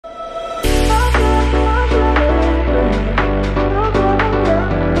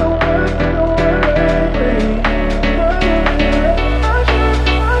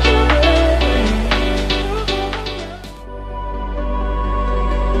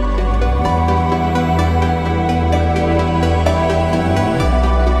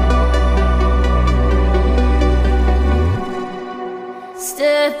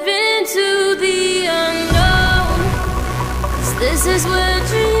This is where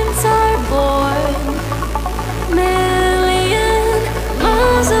dreams are born, million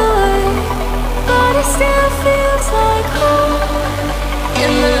miles away, but it still feels like home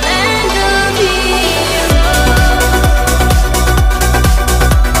in the land of heroes.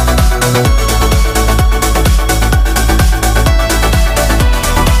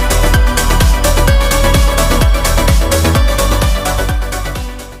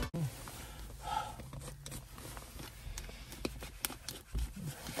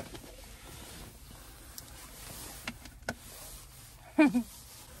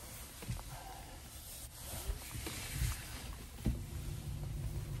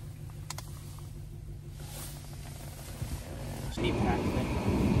 Steep pack thing.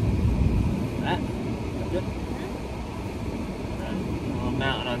 That? Good? A little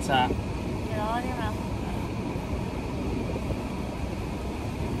mountain on top. Get it all in your mouth.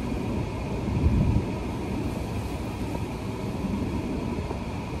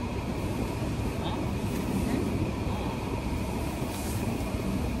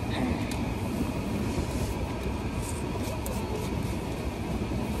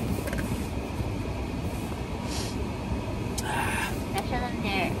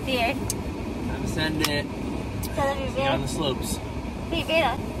 Beard. Time to send it. Tell them your See beard. on the slopes. Beard,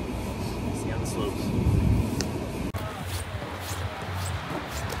 beard. See on the slopes.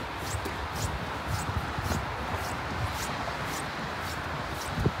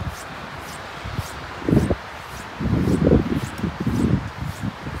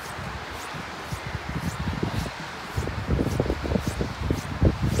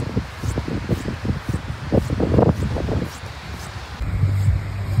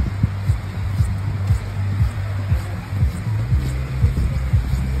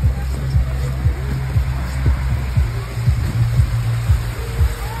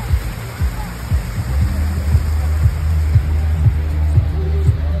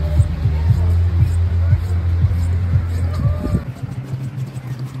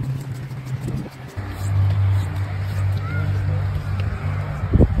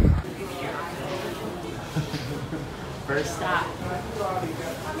 First stop. What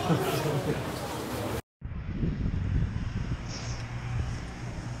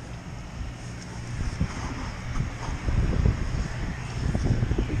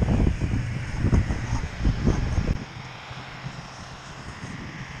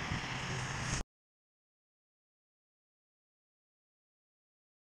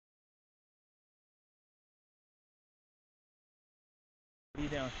are you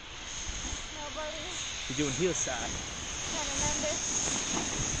doing? Snowboarding. You're doing heel side. Can't remember.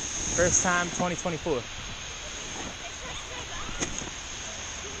 First time 2024.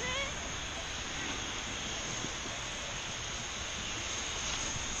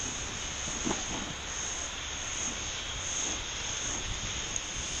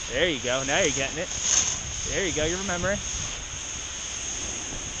 There you go. Now you're getting it. There you go. You're remembering.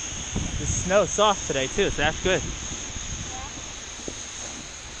 The snow's soft today too, so that's good.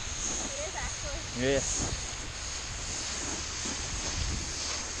 Yeah. It is actually. Yeah.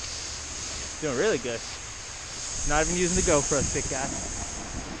 Doing really good. Not even using the GoPro stick, guys.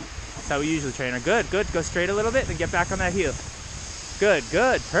 That's how we usually train her. Good, good. Go straight a little bit, then get back on that heel. Good,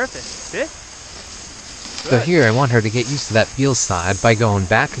 good. Perfect. See? So here I want her to get used to that heel side by going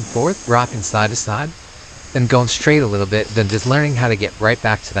back and forth, rocking side to side, then going straight a little bit, then just learning how to get right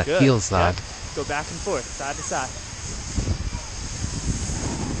back to that Good. heel side. Yep. Go back and forth, side to side.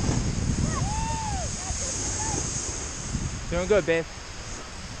 Doing good, babe.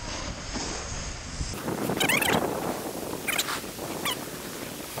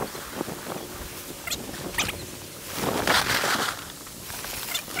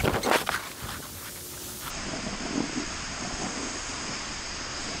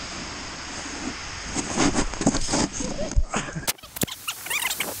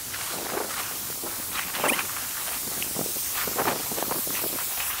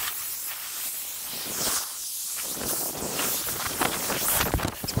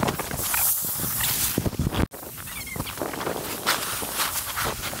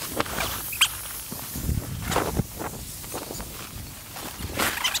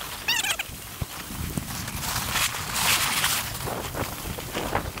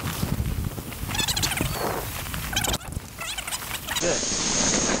 Good.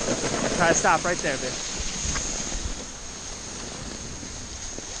 Try to stop right there, babe.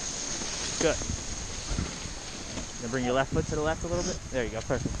 Good. Now bring your left foot to the left a little bit. There you go,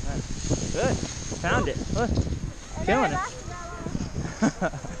 perfect. Nice. Good. Found it. Look. Killing it.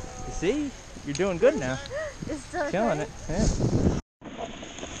 You see? You're doing good now. It's so Killing good. it. Yeah.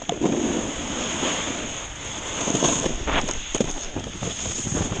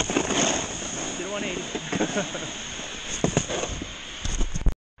 Alright,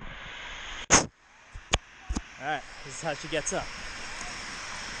 this is how she gets up.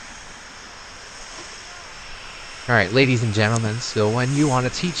 Alright, ladies and gentlemen, so when you want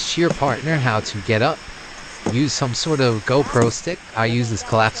to teach your partner how to get up, use some sort of GoPro stick. I use this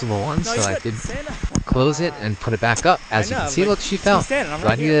collapsible one so I could close it and put it back up. As you can see, look, she fell. So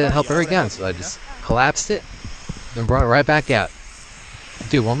I need to help her again, so I just collapsed it and brought it right back out.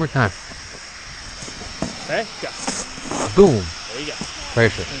 Do it one more time. Okay, go. Boom. There you go.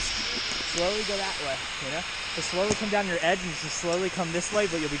 Perfect. Slowly go that way, you know? Just slowly come down your edge and just slowly come this way,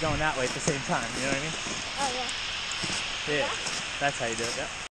 but you'll be going that way at the same time, you know what I mean? Oh, yeah. Yeah, that's how you do it, yeah.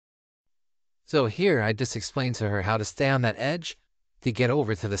 So here, I just explained to her how to stay on that edge to get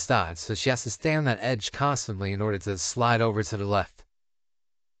over to the side. So she has to stay on that edge constantly in order to slide over to the left.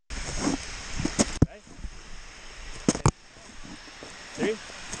 Right. 3,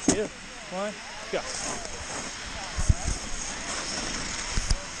 2, 1, go.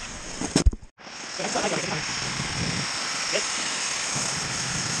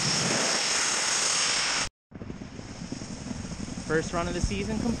 First run of the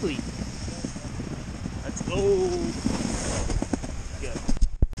season complete. Let's go. Good.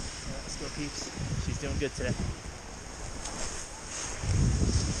 Let's go, peeps. She's doing good today.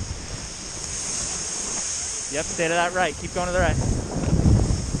 Yep, stay to that right. Keep going to the right.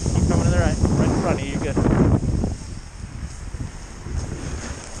 Keep coming to the right. Right in front of you. You're good.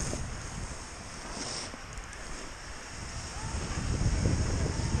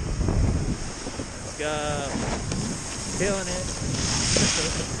 Let's go. Killing it.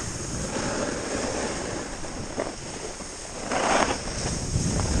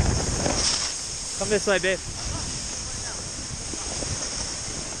 Come this way, babe.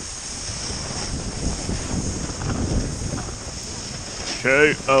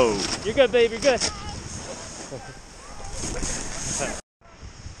 KO. You're good, babe. You're good.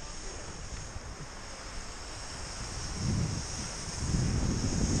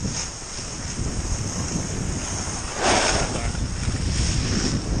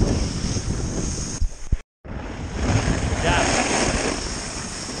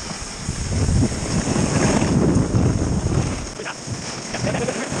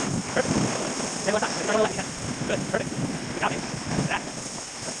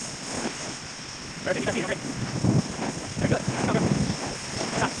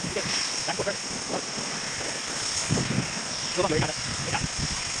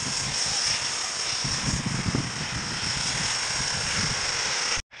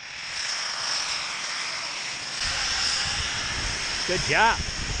 Good job.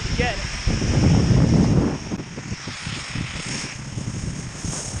 You get it.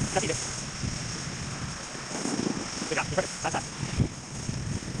 Good job. That's that.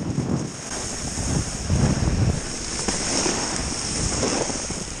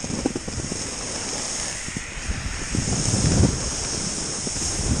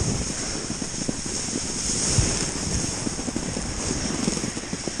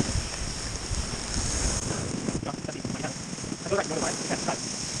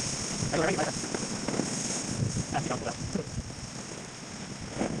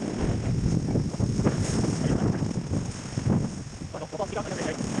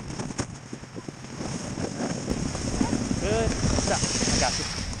 Good stuff. I got you.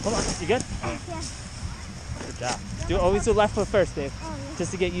 Hold on. You good? Yeah. Good job. Always do left foot first, Dave. Oh, yeah.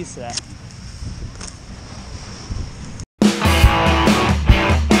 Just to get used to that.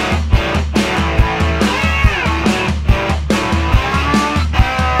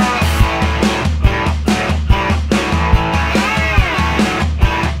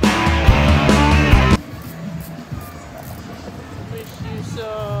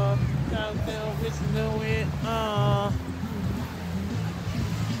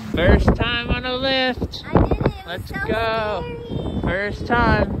 First time on a lift. I did it. Let's So go. scary. First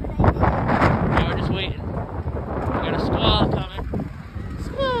time. Now we're just waiting. We got a squall coming.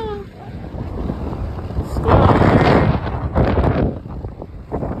 Squall. Squall.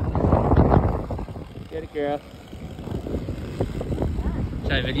 Get it, girl.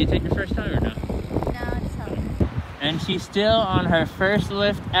 Sorry, did you take your first time or no? No, just help. And she's still on her first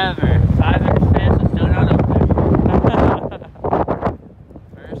lift ever. 500 fans is still not up there.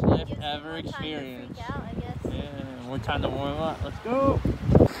 First lift ever experience. Yeah, more time to warm up. Let's go.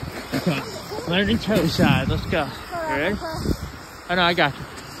 Okay, learning toe side. Let's go. You ready? Oh no, I got you.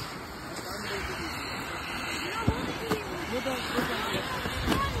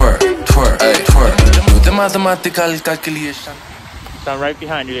 Do the mathematical calculation. So I'm right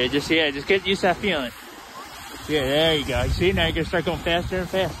behind you. Just get used to that feeling. Yeah, there you go. See, now you're gonna start going faster and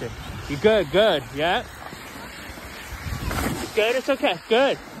faster. You good, good. Yeah. It's good. It's okay.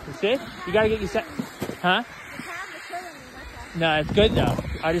 Good. You see? You gotta get used to. Huh? No, it's good though.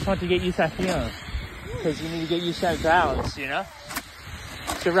 I just want to get used to that feeling because you need to get used to that balance, you know.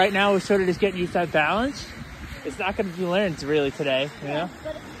 So right now we're sort of just getting used to that balance. It's not going to be learned really today, you know.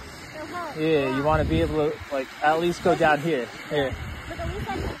 Yeah, you want to be able to like at least go down here. Here. But at least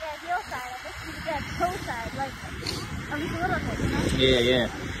I can get heel side. At least you can get toe side, like at least a little bit, you know? Yeah.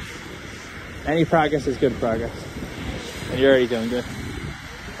 Any progress is good progress, and you're already doing good.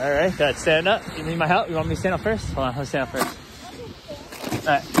 All right, good. Stand up. You need my help? You want me to stand up first? Hold on, I'll stand up first.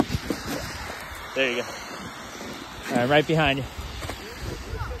 All right. There you go. All right, right behind you.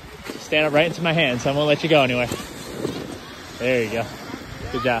 Stand up right into my hands. I won't let you go anywhere. There you go.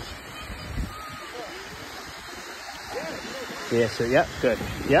 Good job. Yeah, so, yep, good.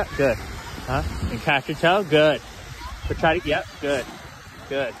 Yep, good. Huh? And catch your toe. Good. But try to, yep, good.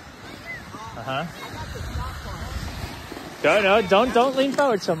 Good. Uh-huh. No, don't lean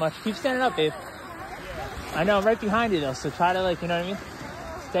forward so much. Keep standing up, babe. I know, I'm right behind you, though, so try to, like, you know what I mean?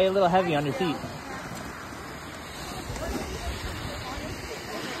 Stay a little heavy on your feet.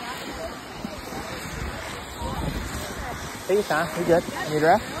 Take your time. You're good. You need a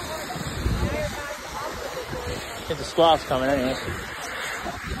rest? I think the squall's coming anyway.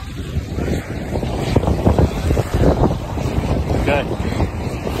 Good.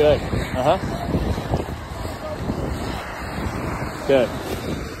 Good. Uh-huh. Good.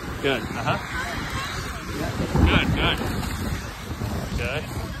 Good. Uh-huh. Good.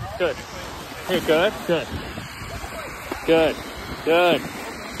 Good. Here, good. Good. Good. Good.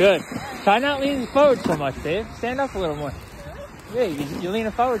 Good. Try not leaning forward so much, Dave. Stand up a little more. Yeah, you're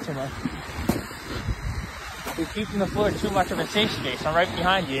leaning forward too much. You're keeping the floor too much of a safe space. I'm right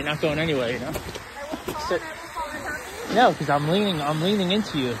behind you. You're not going anywhere, you know? No, because I'm leaning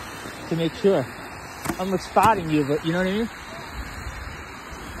into you to make sure. I'm like spotting you, but you know what I mean?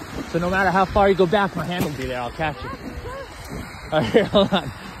 So no matter how far you go back, my hand will be there. I'll catch you. All right, hold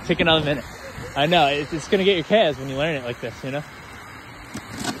on. Take another minute. I know, it's going to get your calves when you learn it like this, you know?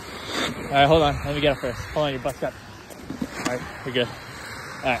 All right, hold on. Let me get up first. Hold on, your butt's up. All right, you're good.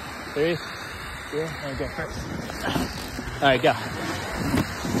 All right, 3, 2, let me go first. All right, go.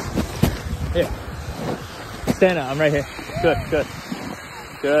 Here. Stand up. I'm right here. Good, good.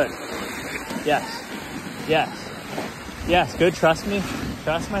 Good. Yes. Yes. Yes, good. Trust me.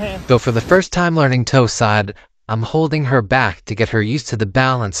 Trust my hand. So for the first time learning toe side, I'm holding her back to get her used to the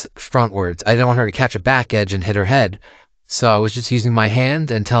balance frontwards. I don't want her to catch a back edge and hit her head. So I was just using my hand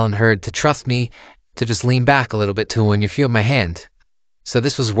and telling her to trust me to just lean back a little bit to when you feel my hand. So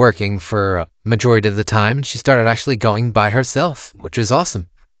this was working for a majority of the time, and she started actually going by herself, which is awesome.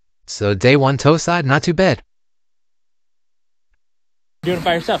 So day 1 toe side, not too bad. You're doing it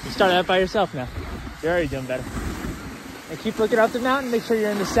by yourself. You started out by yourself now. You're already doing better. And keep looking up the mountain, make sure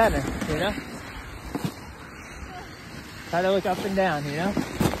you're in the center, you know? Try to look up and down, you know?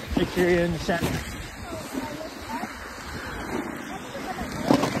 Make sure you're in the center.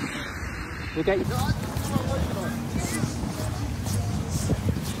 Look at you.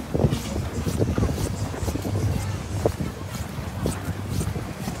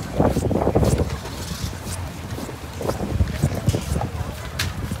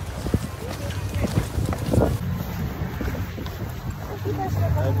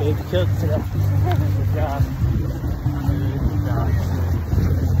 Baby killed it today. Good job. Good job.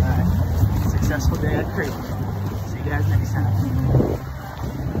 Alright. Successful day at Creek. See you guys next time.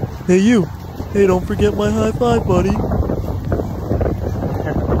 Hey you. Hey, don't forget my high five, buddy.